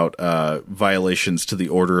concerned about violations to the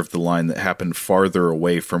order of the line that happen farther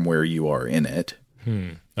away from where you are in it.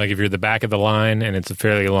 Like if you're at the back of the line and it's a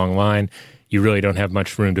fairly long line, you really don't have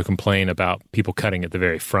much room to complain about people cutting at the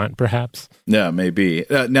very front, perhaps? Yeah, maybe.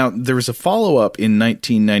 Now, there was a follow-up in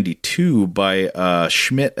 1992 by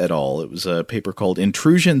Schmidt et al. It was a paper called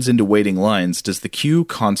Intrusions into Waiting Lines, Does the Queue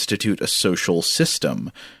Constitute a Social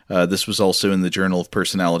System? This was also in the Journal of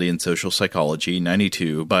Personality and Social Psychology,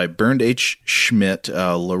 92, by Bernd H. Schmidt,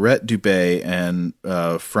 Laurette Dubé, and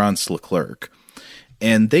Franz Leclerc.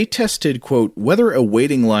 And they tested, quote, whether a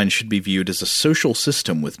waiting line should be viewed as a social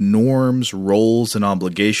system with norms, roles, and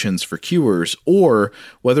obligations for queuers, or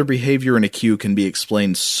whether behavior in a queue can be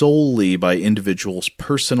explained solely by individuals'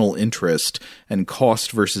 personal interest and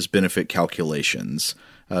cost versus benefit calculations.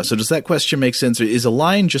 So does that question make sense? Is a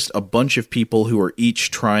line just a bunch of people who are each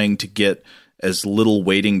trying to get as little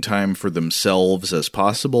waiting time for themselves as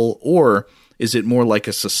possible, or is it more like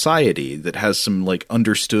a society that has some like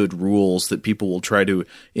understood rules that people will try to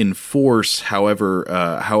enforce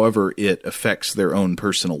however it affects their own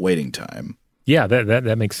personal waiting time? Yeah,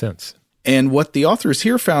 that makes sense. And what the authors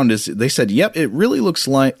here found is they said, yep, it really looks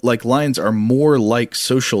like lines are more like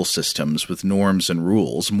social systems with norms and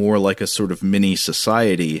rules, more like a sort of mini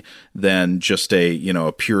society than just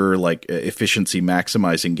a pure like efficiency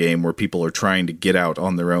maximizing game where people are trying to get out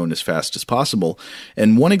on their own as fast as possible.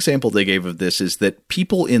 And one example they gave of this is that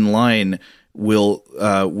people in line will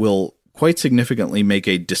quite significantly make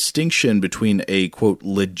a distinction between a, quote,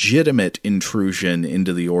 legitimate intrusion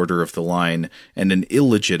into the order of the line and an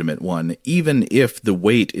illegitimate one, even if the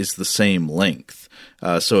wait is the same length.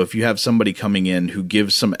 So if you have somebody coming in who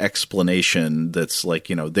gives some explanation that's like,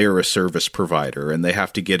 they're a service provider and they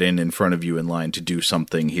have to get in front of you in line to do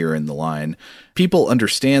something here in the line, people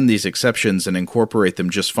understand these exceptions and incorporate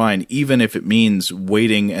them just fine, even if it means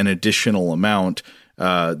waiting an additional amount,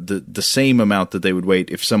 the same amount that they would wait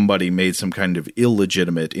if somebody made some kind of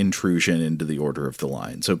illegitimate intrusion into the order of the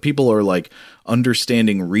line. So people are like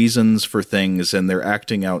understanding reasons for things and they're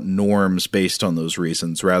acting out norms based on those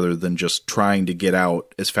reasons rather than just trying to get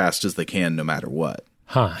out as fast as they can no matter what.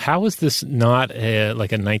 How is this not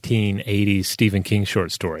like a 1980s Stephen King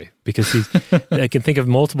short story? Because I can think of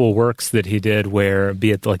multiple works that he did where, be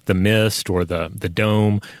it like The Mist or the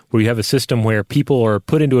Dome, where you have a system where people are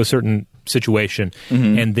put into a certain situation,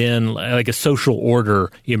 and then like a social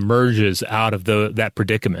order emerges out of that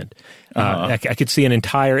predicament. I could see an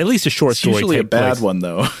entire, at least a short story. Usually a bad place. one,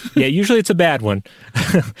 though. Yeah, usually it's a bad one.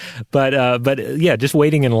 but yeah, just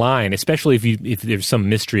waiting in line, especially if there's some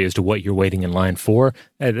mystery as to what you're waiting in line for.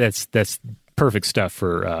 That's perfect stuff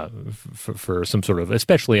for some sort of,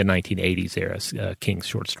 especially a 1980s era King's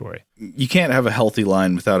short story. You can't have a healthy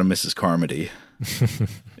line without a Mrs. Carmody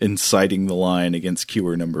inciting the line against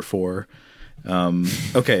Cure number 4. Another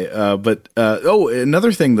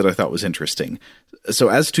thing that I thought was interesting. So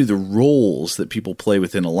as to the roles that people play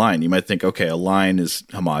within a line, you might think, okay, a line is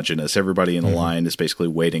homogenous. Everybody in a line is basically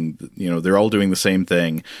waiting. They're all doing the same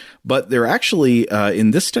thing. But they're actually,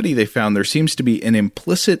 in this study, they found there seems to be an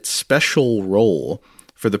implicit special role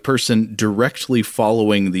for the person directly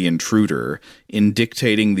following the intruder in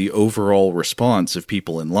dictating the overall response of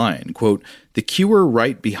people in line. Quote, the queuer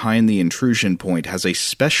right behind the intrusion point has a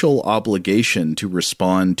special obligation to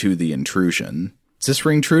respond to the intrusion. Does this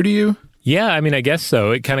ring true to you? Yeah, I mean, I guess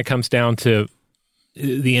so. It kind of comes down to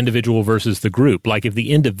the individual versus the group. Like if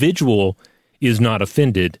the individual is not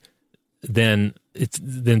offended, then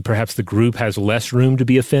perhaps the group has less room to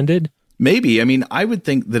be offended. Maybe. I mean, I would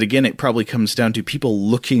think that, again, it probably comes down to people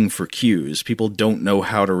looking for cues. People don't know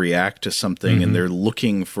how to react to something, and they're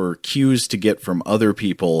looking for cues to get from other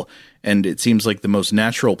people. And it seems like the most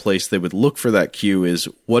natural place they would look for that cue is,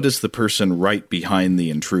 what is the person right behind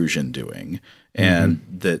the intrusion doing? And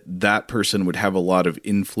that person would have a lot of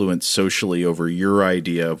influence socially over your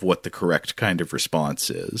idea of what the correct kind of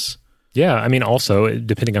response is. Yeah, I mean, also,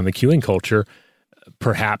 depending on the queuing culture,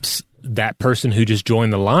 perhaps that person who just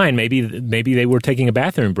joined the line, maybe they were taking a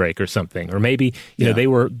bathroom break or something, or maybe they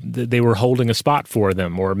were holding a spot for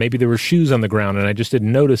them, or maybe there were shoes on the ground and I just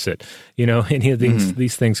didn't notice it. Any of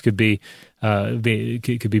these things could be could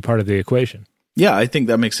be part of the equation. Yeah, I think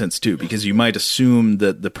that makes sense too, because you might assume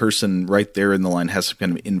that the person right there in the line has some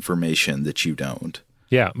kind of information that you don't.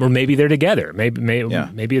 Yeah, or maybe they're together.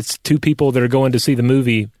 Maybe it's two people that are going to see the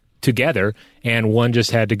movie together, and one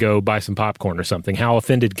just had to go buy some popcorn or something. How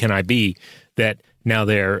offended can I be that now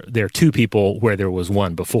there are two people where there was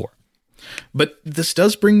one before? But this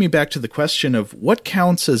does bring me back to the question of what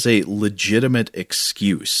counts as a legitimate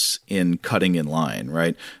excuse in cutting in line,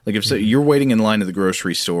 right? Like if you're waiting in line at the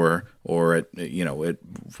grocery store or at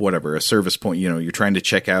whatever, a service point, you're trying to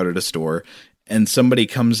check out at a store, and somebody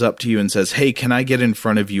comes up to you and says, hey, can I get in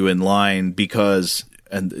front of you in line because,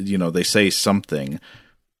 and they say something.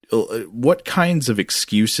 What kinds of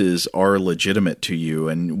excuses are legitimate to you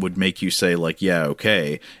and would make you say, like, yeah,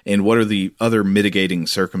 okay? And what are the other mitigating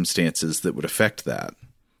circumstances that would affect that?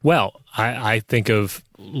 Well, I think of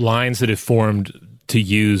lines that have formed to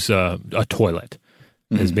use a toilet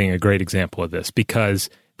as being a great example of this, because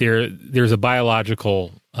there's a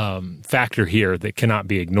biological factor here that cannot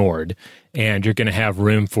be ignored, and you're going to have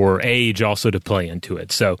room for age also to play into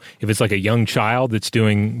it. So if it's like a young child that's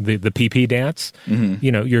doing the pee-pee dance,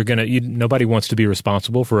 nobody wants to be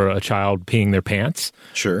responsible for a child peeing their pants.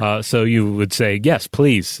 Sure. So you would say, yes,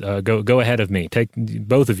 please, go ahead of me.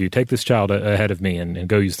 Both of you, take this child ahead of me and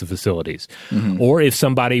go use the facilities. Or if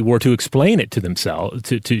somebody were to explain it to themselves,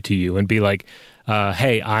 to you, and be like,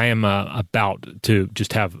 hey, I am about to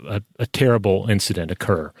just have a terrible incident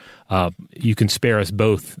occur. You can spare us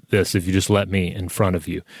both this if you just let me in front of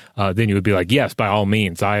you. Then you would be like, yes, by all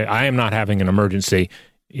means. I am not having an emergency.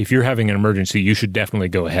 If you're having an emergency, you should definitely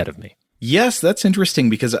go ahead of me. Yes, that's interesting,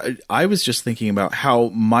 because I was just thinking about how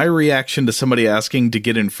my reaction to somebody asking to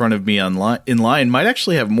get in front of me in line might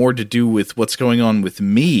actually have more to do with what's going on with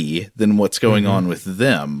me than what's going on with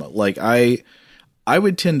them. Like I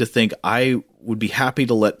would tend to think I would be happy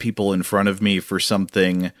to let people in front of me for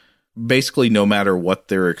something, basically no matter what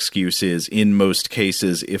their excuse is, in most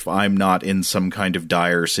cases, if I'm not in some kind of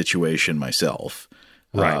dire situation myself.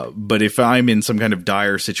 Right. But if I'm in some kind of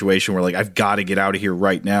dire situation where, like, I've got to get out of here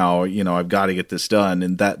right now, I've got to get this done,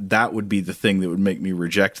 and that would be the thing that would make me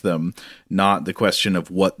reject them, not the question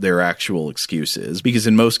of what their actual excuse is. Because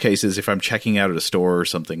in most cases, if I'm checking out at a store or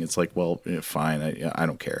something, it's like, well, fine, I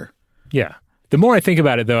don't care. Yeah. The more I think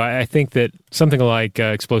about it, though, I think that something like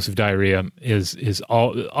explosive diarrhea is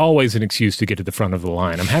always an excuse to get to the front of the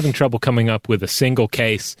line. I'm having trouble coming up with a single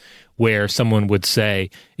case where someone would say,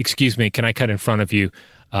 excuse me, can I cut in front of you?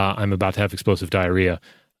 I'm about to have explosive diarrhea.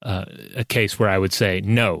 A case where I would say,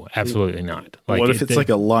 no, absolutely not. Like, what if it's like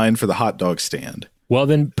a line for the hot dog stand? Well,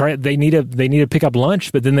 then they need to pick up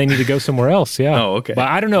lunch, but then they need to go somewhere else. Yeah. Oh, okay. But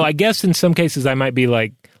I don't know. I guess in some cases I might be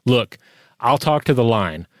like, look, I'll talk to the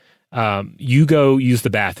line. You go use the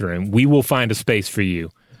bathroom. We will find a space for you.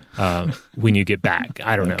 when you get back.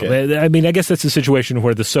 I don't know. Okay. I mean, I guess that's a situation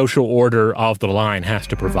where the social order of the line has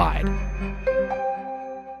to provide.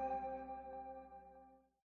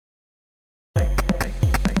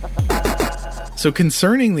 So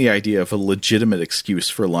concerning the idea of a legitimate excuse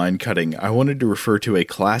for line cutting, I wanted to refer to a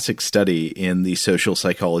classic study in the social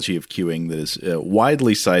psychology of queuing that is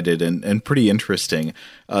widely cited and pretty interesting.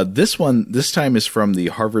 This time is from the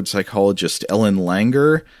Harvard psychologist Ellen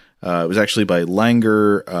Langer. It was actually by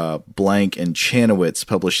Langer, Blank, and Chanowitz,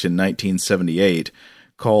 published in 1978.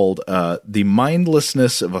 Called The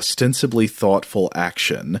Mindlessness of Ostensibly Thoughtful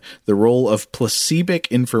Action, the Role of Placebic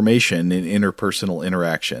Information in Interpersonal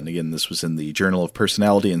Interaction. Again, this was in the Journal of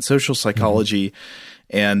Personality and Social Psychology.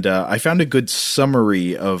 Mm-hmm. And I found a good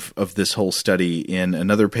summary of this whole study in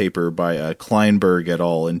another paper by Kleinberg et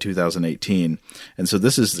al. In 2018. And so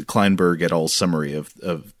this is the Kleinberg et al. Summary of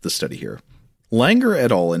the study here. Langer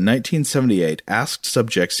et al. In 1978 asked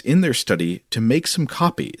subjects in their study to make some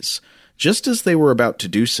copies. Just as they were about to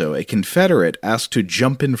do so, a Confederate asked to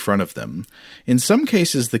jump in front of them. In some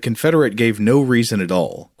cases, the Confederate gave no reason at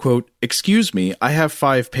all. Quote, "Excuse me, I have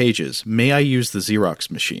 5 pages. May I use the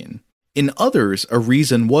Xerox machine?" In others, a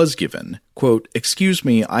reason was given. Quote, "Excuse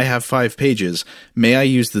me, I have 5 pages. May I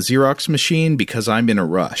use the Xerox machine because I'm in a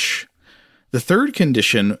rush?" The third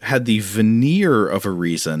condition had the veneer of a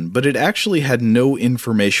reason, but it actually had no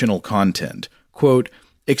informational content. Quote,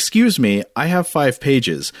 "Excuse me, I have 5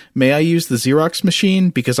 pages. May I use the Xerox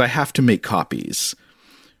machine because I have to make copies?"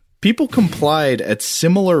 People complied at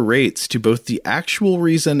similar rates to both the actual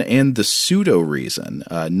reason and the pseudo-reason,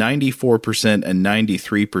 94% and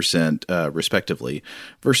 93% respectively,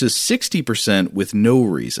 versus 60% with no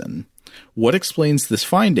reason. What explains this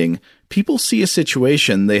finding? People see a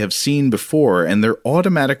situation they have seen before and their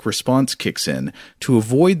automatic response kicks in to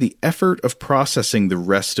avoid the effort of processing the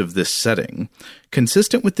rest of this setting.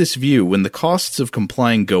 Consistent with this view, when the costs of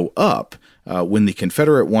complying go up, when the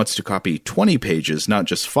Confederate wants to copy 20 pages, not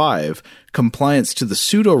just 5, compliance to the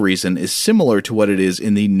pseudo-reason is similar to what it is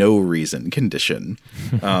in the no-reason condition.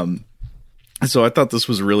 So I thought this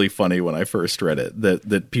was really funny when I first read it,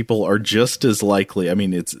 that people are just as likely, I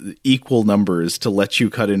mean, it's equal numbers to let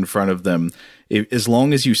you cut in front of them as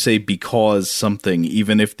long as you say because something,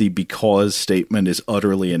 even if the because statement is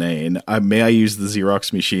utterly inane. May I use the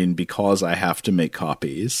Xerox machine because I have to make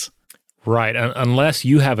copies? Right, unless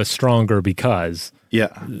you have a stronger because.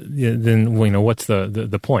 Yeah. Then, what's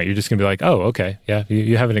the point? You're just going to be like, oh, okay, yeah,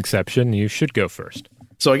 you have an exception, you should go first.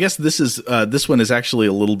 So I guess this one is actually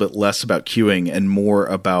a little bit less about queuing and more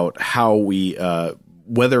about how we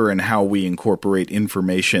whether and how we incorporate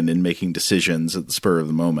information in making decisions at the spur of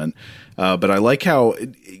the moment. But I like how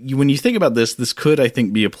when you think about this could, I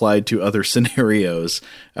think, be applied to other scenarios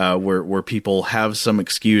where people have some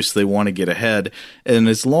excuse, they want to get ahead. And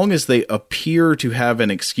as long as they appear to have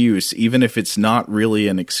an excuse, even if it's not really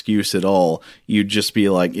an excuse at all, you'd just be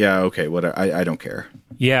like, yeah, okay, whatever, I don't care.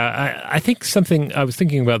 Yeah, I think something, I was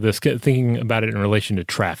thinking about this, thinking about it in relation to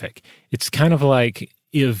traffic. It's kind of like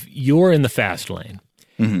if you're in the fast lane,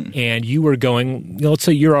 mm-hmm. and you were going, let's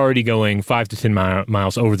say you're already going 5 to 10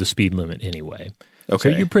 miles over the speed limit anyway.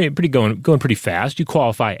 Okay. So you're pretty going pretty fast. You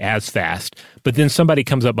qualify as fast, but then somebody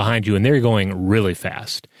comes up behind you and they're going really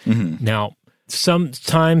fast. Mm-hmm. Now,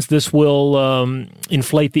 sometimes this will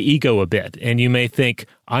inflate the ego a bit, and you may think,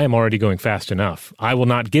 I am already going fast enough. I will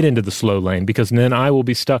not get into the slow lane because then I will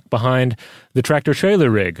be stuck behind the tractor-trailer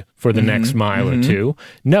rig for the mm-hmm. next mile mm-hmm. or two.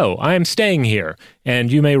 No, I am staying here, and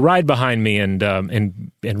you may ride behind me and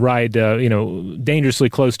ride dangerously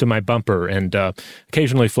close to my bumper and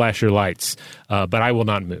occasionally flash your lights, but I will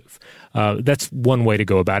not move. That's one way to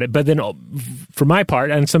go about it. But then for my part,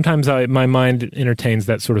 and sometimes my mind entertains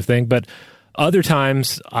that sort of thing, but other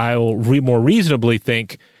times I'll more reasonably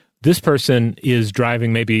think this person is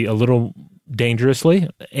driving maybe a little dangerously,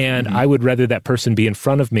 and mm-hmm. I would rather that person be in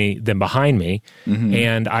front of me than behind me, mm-hmm.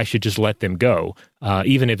 and I should just let them go,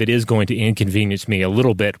 even if it is going to inconvenience me a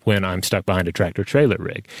little bit when I'm stuck behind a tractor-trailer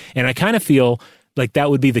rig. And I kind of feel like that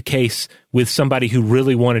would be the case with somebody who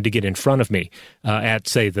really wanted to get in front of me at,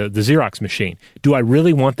 say, the Xerox machine. Do I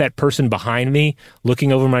really want that person behind me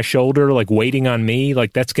looking over my shoulder, like waiting on me?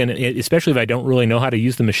 Like that's going to, especially if I don't really know how to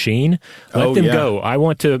use the machine, let them go. I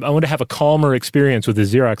want to have a calmer experience with the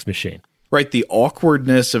Xerox machine. Right, the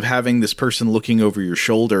awkwardness of having this person looking over your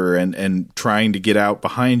shoulder and trying to get out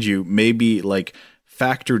behind you may be like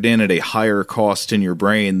factored in at a higher cost in your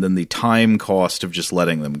brain than the time cost of just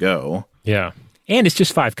letting them go. Yeah. And it's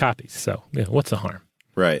just 5 copies, so what's the harm?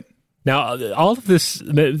 Right. Now, all of this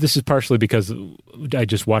is partially because I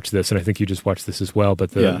just watched this, and I think you just watched this as well,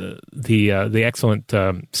 but the excellent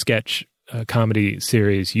sketch comedy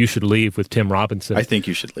series You Should Leave with Tim Robinson. I think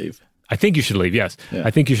you should leave. I think you should leave, yes. Yeah.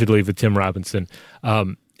 I think you should leave with Tim Robinson.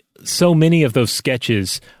 So many of those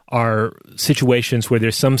sketches are situations where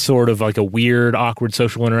there's some sort of like a weird, awkward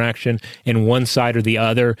social interaction, and one side or the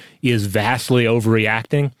other is vastly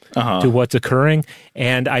overreacting to what's occurring.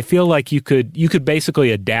 And I feel like you could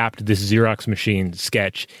basically adapt this Xerox machine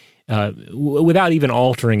sketch without even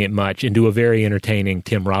altering it much into a very entertaining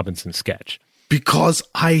Tim Robinson sketch. Because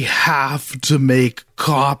I have to make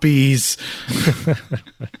copies.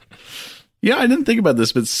 Yeah, I didn't think about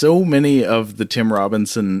this, but so many of the Tim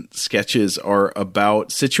Robinson sketches are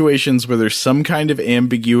about situations where there's some kind of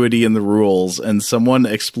ambiguity in the rules, and someone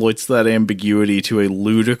exploits that ambiguity to a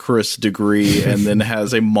ludicrous degree and then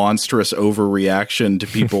has a monstrous overreaction to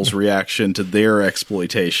people's reaction to their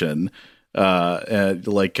exploitation.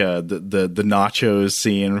 Like the nachos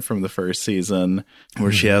scene from the first season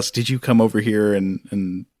where she asks, "Did you come over here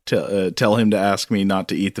and tell him to ask me not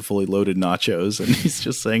to eat the fully loaded nachos?" And he's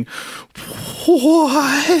just saying,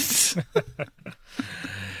 "What?"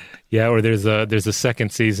 Yeah, or there's a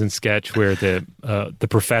second season sketch where the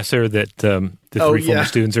professor that the three former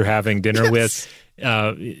students are having dinner with,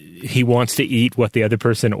 he wants to eat what the other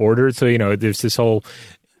person ordered. So there's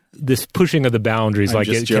this pushing of the boundaries. I'm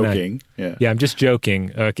just joking. I'm just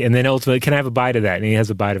joking. And then ultimately, can I have a bite of that? And he has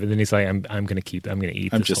a bite of it. And then he's like, I'm going to eat.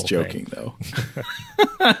 I'm just joking, though.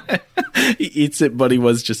 He eats it, but he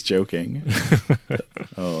was just joking.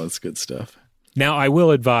 Oh, that's good stuff. Now, I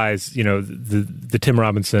will advise, the Tim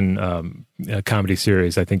Robinson comedy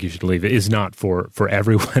series, I think you should leave it, is not for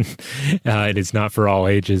everyone. It is not for all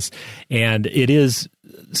ages. And it is,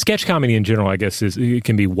 sketch comedy in general, I guess, it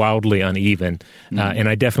can be wildly uneven. And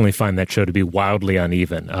I definitely find that show to be wildly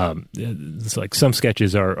uneven. It's like some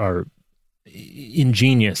sketches are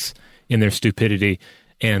ingenious in their stupidity,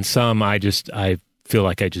 and some I feel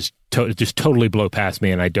like I just totally blow past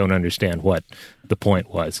me, and I don't understand what the point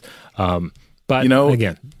was. But,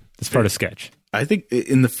 again, it's part of sketch. I think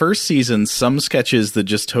in the first season, some sketches that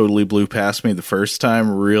just totally blew past me the first time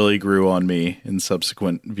really grew on me in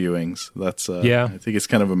subsequent viewings. That's I think it's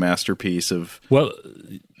kind of a masterpiece of... Well,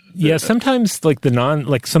 sometimes like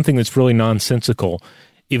something that's really nonsensical,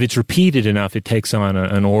 if it's repeated enough, it takes on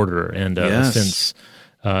an order and a sense.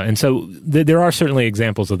 And so there are certainly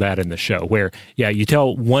examples of that in the show where, you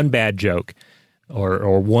tell one bad joke,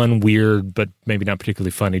 or one weird but maybe not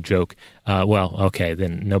particularly funny joke,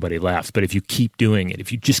 then nobody laughs. But if you keep doing it,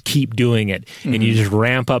 if you just keep doing it, and you just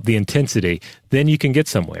ramp up the intensity, then you can get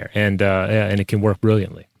somewhere, and it can work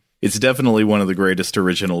brilliantly. It's definitely one of the greatest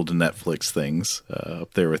original to Netflix things,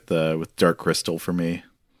 up there with Dark Crystal for me,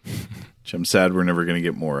 which I'm sad we're never going to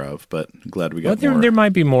get more of, but glad we got more. There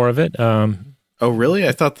might be more of it. Oh, really?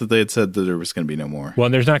 I thought that they had said that there was going to be no more. Well,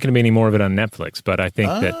 there's not going to be any more of it on Netflix, but I think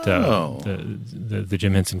that the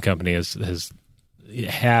Jim Henson Company has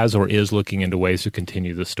or is looking into ways to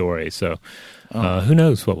continue the story. So who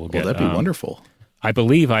knows what we'll get. Well, that'd be wonderful. I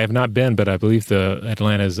believe, I have not been, but I believe the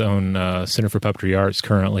Atlanta's own Center for Puppetry Arts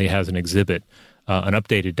currently has an exhibit, an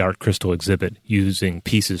updated Dark Crystal exhibit using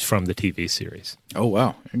pieces from the TV series. Oh,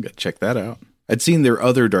 wow. I'm going to check that out. I'd seen their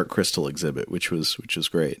other Dark Crystal exhibit, which was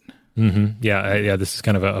great. Mm-hmm. Yeah. This is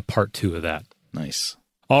kind of a part 2 of that. Nice.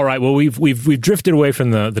 All right. Well, we've drifted away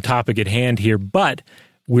from the topic at hand here, but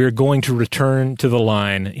we're going to return to the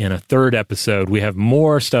line in a third episode. We have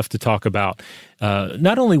more stuff to talk about.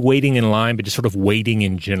 Not only waiting in line, but just sort of waiting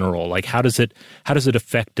in general. Like how does it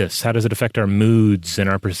affect us? How does it affect our moods and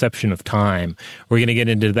our perception of time? We're going to get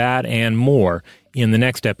into that and more in the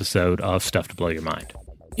next episode of Stuff to Blow Your Mind.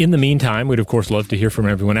 In the meantime, we'd, of course, love to hear from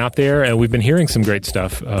everyone out there. And we've been hearing some great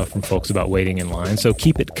stuff from folks about waiting in line, so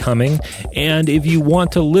keep it coming. And if you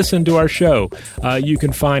want to listen to our show, you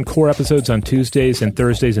can find core episodes on Tuesdays and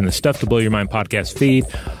Thursdays in the Stuff to Blow Your Mind podcast feed.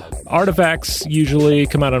 Artifacts usually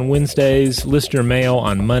come out on Wednesdays, listener mail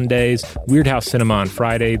on Mondays, Weird House Cinema on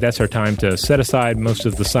Friday. That's our time to set aside most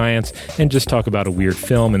of the science and just talk about a weird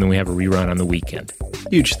film, and then we have a rerun on the weekend.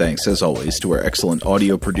 Huge thanks, as always, to our excellent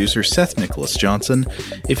audio producer, Seth Nicholas Johnson.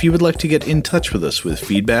 If you would like to get in touch with us with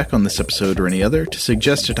feedback on this episode or any other, to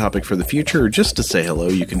suggest a topic for the future, or just to say hello,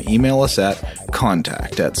 you can email us at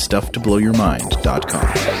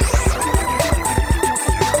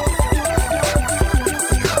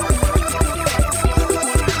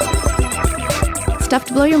Stuff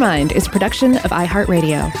to Blow Your Mind is a production of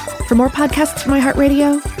iHeartRadio. For more podcasts from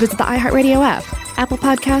iHeartRadio, visit the iHeartRadio app, Apple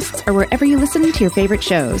Podcasts, or wherever you listen to your favorite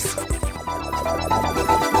shows.